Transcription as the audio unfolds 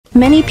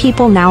Many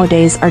people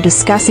nowadays are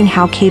discussing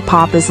how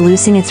K-pop is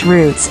losing its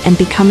roots and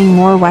becoming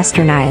more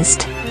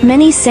westernized.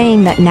 Many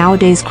saying that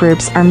nowadays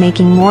groups are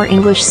making more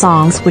English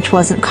songs, which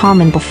wasn't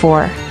common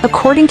before.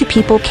 According to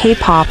people,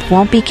 K-pop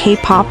won't be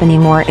K-pop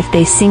anymore if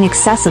they sing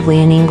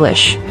excessively in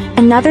English.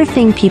 Another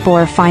thing people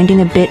are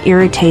finding a bit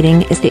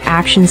irritating is the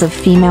actions of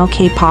female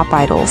K-pop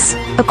idols.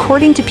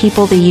 According to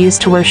people, they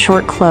used to wear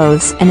short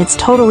clothes and it's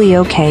totally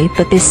okay,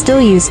 but they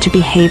still used to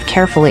behave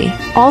carefully.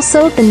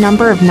 Also, the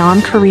number of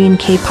non-Korean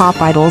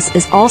K-pop idols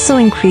is also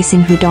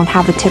increasing who don't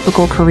have a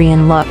typical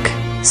Korean look.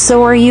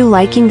 So are you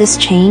liking this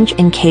change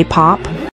in K-pop?